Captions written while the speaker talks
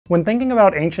When thinking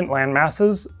about ancient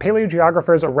landmasses,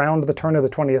 paleogeographers around the turn of the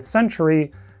 20th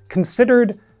century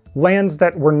considered lands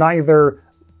that were neither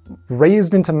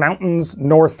raised into mountains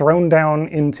nor thrown down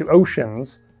into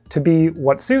oceans to be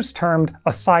what Suess termed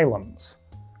asylums,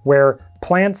 where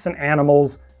plants and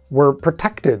animals were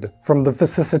protected from the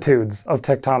vicissitudes of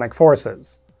tectonic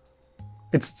forces.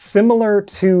 It's similar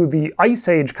to the Ice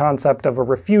Age concept of a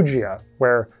refugia,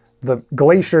 where the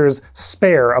glaciers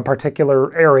spare a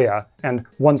particular area, and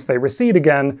once they recede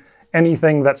again,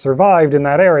 anything that survived in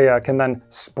that area can then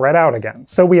spread out again.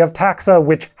 So we have taxa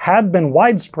which had been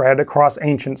widespread across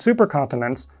ancient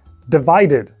supercontinents,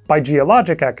 divided by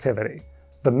geologic activity.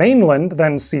 The mainland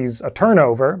then sees a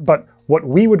turnover, but what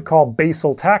we would call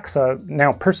basal taxa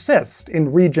now persist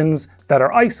in regions that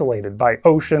are isolated by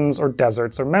oceans or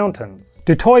deserts or mountains.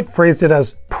 Toit phrased it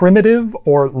as primitive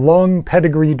or long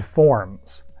pedigreed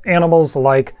forms. Animals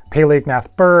like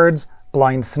paleognath birds,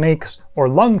 blind snakes, or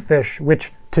lungfish,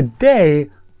 which today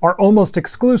are almost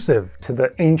exclusive to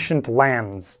the ancient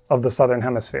lands of the southern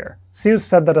hemisphere. Suess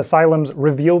said that asylums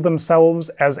reveal themselves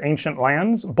as ancient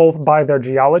lands, both by their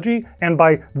geology and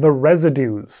by the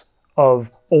residues of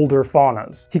older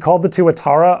faunas. He called the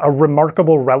Tuatara a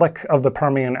remarkable relic of the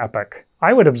Permian epoch.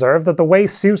 I would observe that the way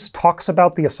Suess talks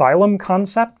about the asylum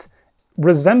concept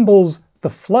resembles the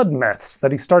flood myths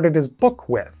that he started his book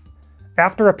with.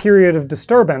 After a period of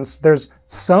disturbance, there's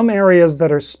some areas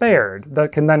that are spared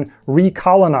that can then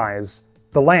recolonize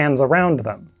the lands around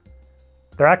them.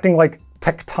 They're acting like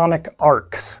tectonic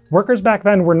arcs. Workers back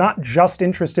then were not just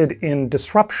interested in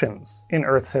disruptions in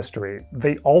Earth's history,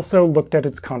 they also looked at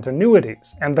its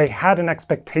continuities, and they had an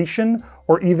expectation,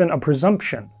 or even a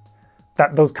presumption,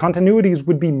 that those continuities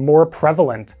would be more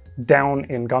prevalent down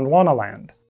in Gondwanaland.